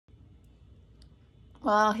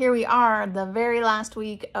Well, here we are, the very last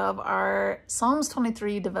week of our Psalms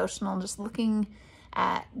 23 devotional, just looking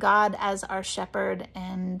at God as our shepherd.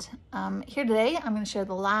 And here today, I'm going to share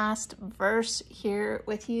the last verse here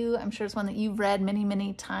with you. I'm sure it's one that you've read many,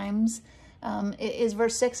 many times. It is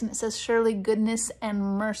verse 6, and it says, "Surely goodness and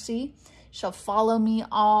mercy shall follow me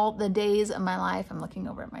all the days of my life." I'm looking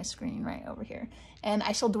over at my screen right over here. "And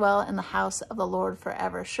I shall dwell in the house of the Lord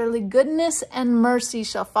forever. Surely goodness and mercy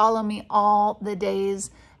shall follow me all the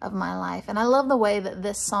days of my life." And I love the way that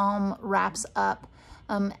this psalm wraps up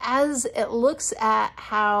as it looks at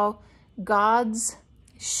how God's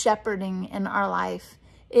shepherding in our life,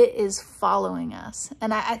 it is following us.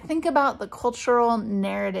 And I think about the cultural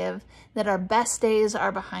narrative that our best days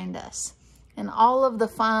are behind us. And all of the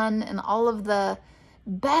fun and all of the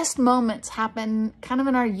best moments happen kind of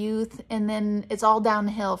in our youth, and then it's all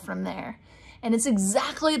downhill from there. And it's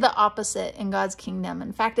exactly the opposite in God's kingdom.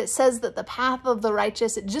 In fact, it says that the path of the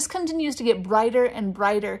righteous, it just continues to get brighter and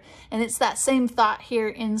brighter. And it's that same thought here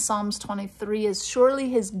in Psalms 23 is, surely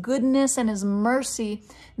his goodness and his mercy,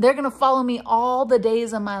 they're going to follow me all the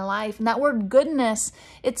days of my life. And that word goodness,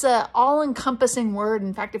 it's a all-encompassing word.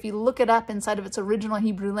 In fact, if you look it up inside of its original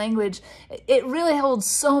Hebrew language, it really holds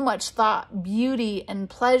so much thought, beauty and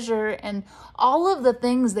pleasure and all of the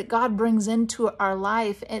things that God brings into our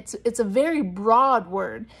life. It's a very broad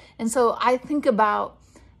word. And so I think about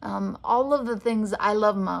all of the things I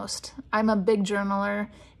love most. I'm a big journaler,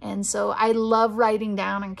 and so I love writing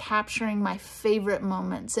down and capturing my favorite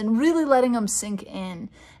moments and really letting them sink in.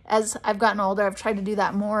 As I've gotten older, I've tried to do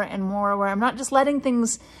that more and more, where I'm not just letting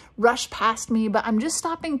things rush past me, but I'm just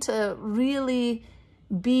stopping to really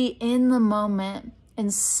be in the moment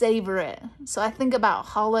and savor it. So I think about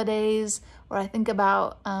holidays, or I think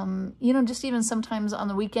about, just even sometimes on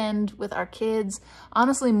the weekend with our kids.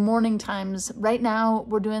 Honestly, morning times. Right now,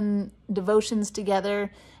 we're doing devotions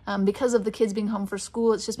together. Because of the kids being home for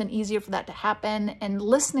school, it's just been easier for that to happen. And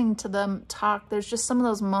listening to them talk, there's just some of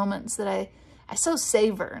those moments that I so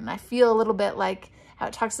savor. And I feel a little bit like how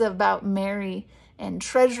it talks about Mary and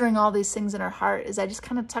treasuring all these things in her heart, is I just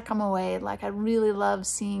kind of tuck them away. Like, I really love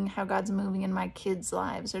seeing how God's moving in my kids'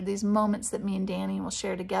 lives, or these moments that me and Danny will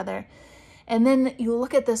share together. And then you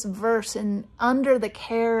look at this verse, and under the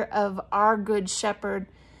care of our good shepherd,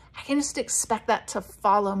 I can just expect that to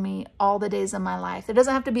follow me all the days of my life. It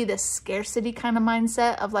doesn't have to be this scarcity kind of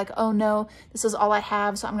mindset of like, oh no, this is all I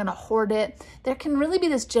have, so I'm going to hoard it. There can really be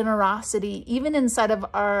this generosity, even inside of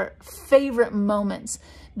our favorite moments,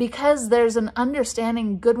 because there's an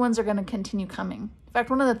understanding good ones are going to continue coming. In fact,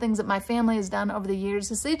 one of the things that my family has done over the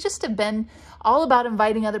years is they just have been all about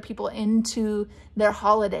inviting other people into their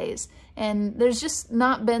holidays. And there's just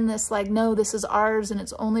not been this like, no, this is ours and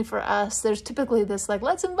it's only for us. There's typically this like,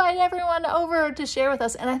 let's invite everyone over to share with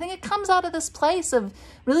us. And I think it comes out of this place of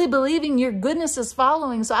really believing your goodness is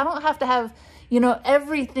following. So I don't have to have,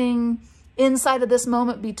 everything inside of this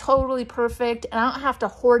moment be totally perfect. And I don't have to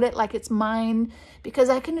hoard it like it's mine, because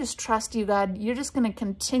I can just trust you, God. You're just going to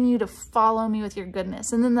continue to follow me with your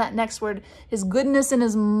goodness. And then that next word, his goodness and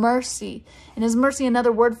his mercy. And his mercy,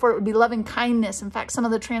 another word for it would be loving kindness. In fact, some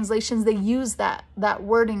of the translations, they use that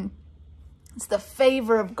wording. It's the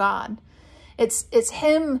favor of God. It's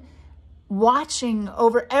him watching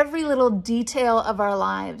over every little detail of our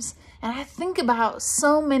lives. And I think about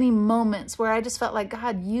so many moments where I just felt like,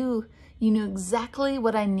 God, you knew exactly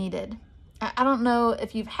what I needed. I don't know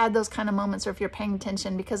if you've had those kind of moments or if you're paying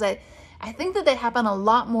attention, because I think that they happen a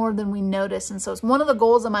lot more than we notice. And so it's one of the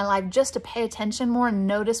goals of my life, just to pay attention more and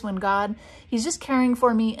notice when God, he's just caring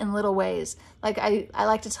for me in little ways. Like I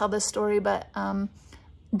like to tell this story, but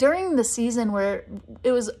during the season where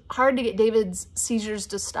it was hard to get David's seizures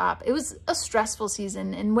to stop, it was a stressful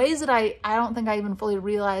season in ways that I don't think I even fully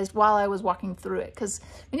realized while I was walking through it. Because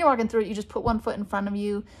when you're walking through it, you just put one foot in front of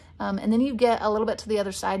you, and then you get a little bit to the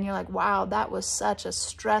other side and you're like, wow, that was such a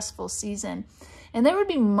stressful season. And there would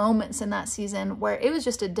be moments in that season where it was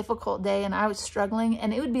just a difficult day and I was struggling,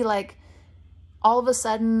 and it would be like all of a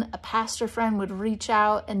sudden a pastor friend would reach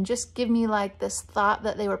out and just give me like this thought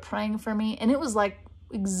that they were praying for me. And it was like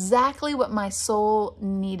exactly what my soul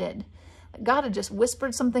needed. God had just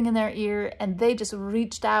whispered something in their ear and they just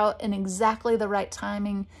reached out in exactly the right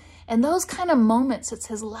timing. And those kind of moments, it's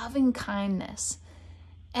his loving kindness.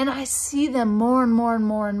 And I see them more and more and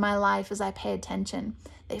more in my life as I pay attention.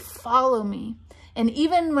 They follow me. And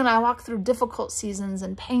even when I walk through difficult seasons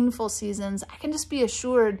and painful seasons, I can just be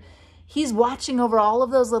assured he's watching over all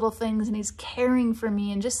of those little things, and he's caring for me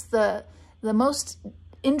in just the most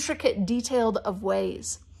intricate, detailed of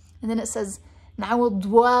ways. And then it says, and I will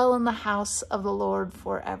dwell in the house of the Lord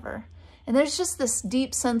forever. And there's just this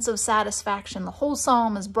deep sense of satisfaction. The whole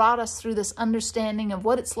psalm has brought us through this understanding of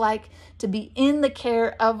what it's like to be in the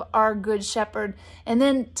care of our good shepherd. And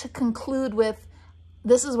then to conclude with,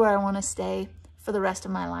 this is where I want to stay for the rest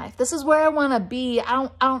of my life. This is where I want to be. I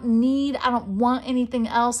don't want anything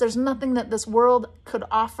else. There's nothing that this world could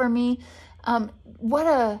offer me. What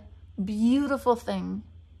a beautiful thing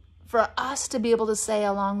for us to be able to say,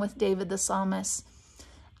 along with David the psalmist,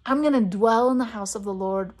 I'm going to dwell in the house of the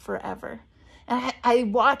Lord forever. And I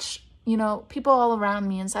watch, people all around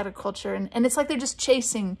me inside our culture, and it's like they're just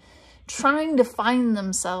trying to find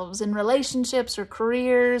themselves in relationships or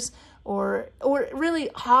careers or really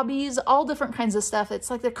hobbies, all different kinds of stuff. It's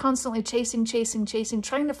like they're constantly chasing,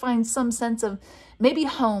 trying to find some sense of maybe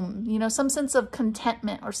home, some sense of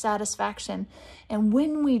contentment or satisfaction. And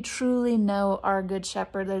when we truly know our good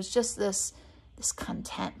shepherd, there's just this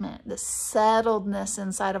contentment, this settledness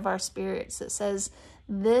inside of our spirits that says,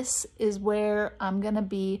 this is where I'm going to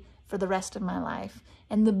be for the rest of my life.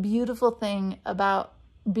 And the beautiful thing about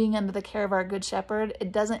being under the care of our good shepherd,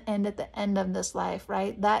 it doesn't end at the end of this life,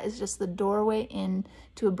 right? That is just the doorway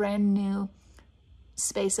into a brand new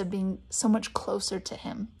space of being so much closer to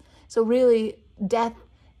him. So really, death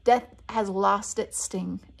has lost its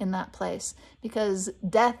sting in that place, because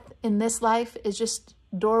death in this life is just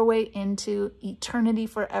doorway into eternity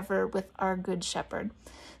forever with our good shepherd.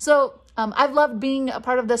 So I've loved being a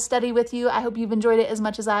part of this study with you. I hope you've enjoyed it as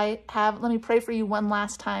much as I have. Let me pray for you one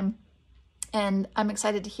last time. And I'm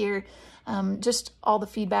excited to hear just all the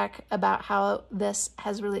feedback about how this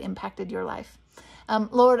has really impacted your life.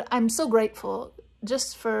 Lord, I'm so grateful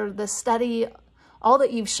just for the study, all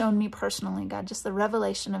that you've shown me personally, God, just the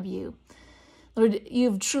revelation of you. Lord,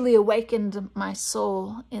 you've truly awakened my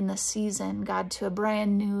soul in this season, God, to a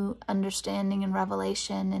brand new understanding and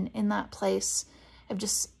revelation. And in that place, I've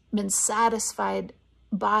just been satisfied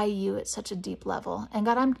by you at such a deep level. And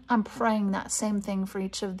God, I'm praying that same thing for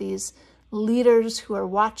each of these leaders who are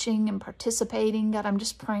watching and participating. God, I'm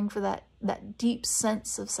just praying for that deep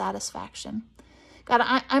sense of satisfaction. God,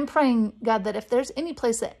 I'm praying, God, that if there's any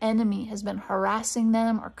place the enemy has been harassing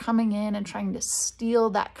them or coming in and trying to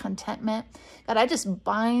steal that contentment, God, I just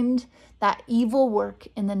bind that evil work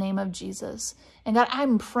in the name of Jesus. And God,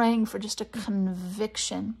 I'm praying for just a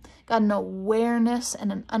conviction, God, an awareness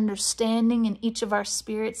and an understanding in each of our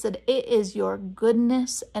spirits that it is your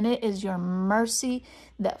goodness and it is your mercy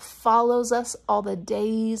that follows us all the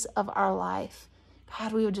days of our life.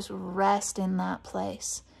 God, we would just rest in that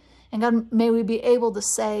place. And God, may we be able to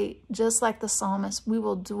say, just like the psalmist, we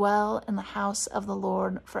will dwell in the house of the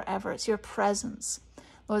Lord forever. It's your presence,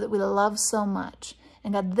 Lord, that we love so much.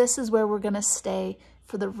 And God, this is where we're going to stay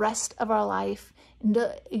for the rest of our life,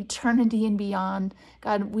 into eternity and beyond.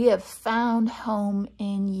 God, we have found home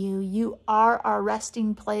in you. You are our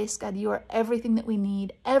resting place. God, you are everything that we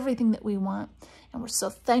need, everything that we want. And we're so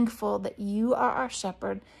thankful that you are our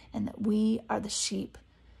shepherd and that we are the sheep.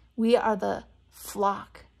 We are the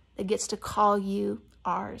flock that gets to call you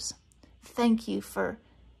ours. Thank you for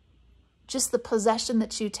just the possession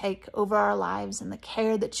that you take over our lives and the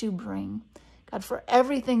care that you bring. God, for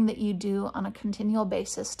everything that you do on a continual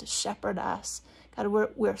basis to shepherd us. God,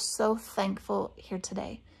 we're so thankful here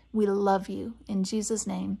today. We love you. In Jesus'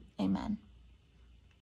 name, amen.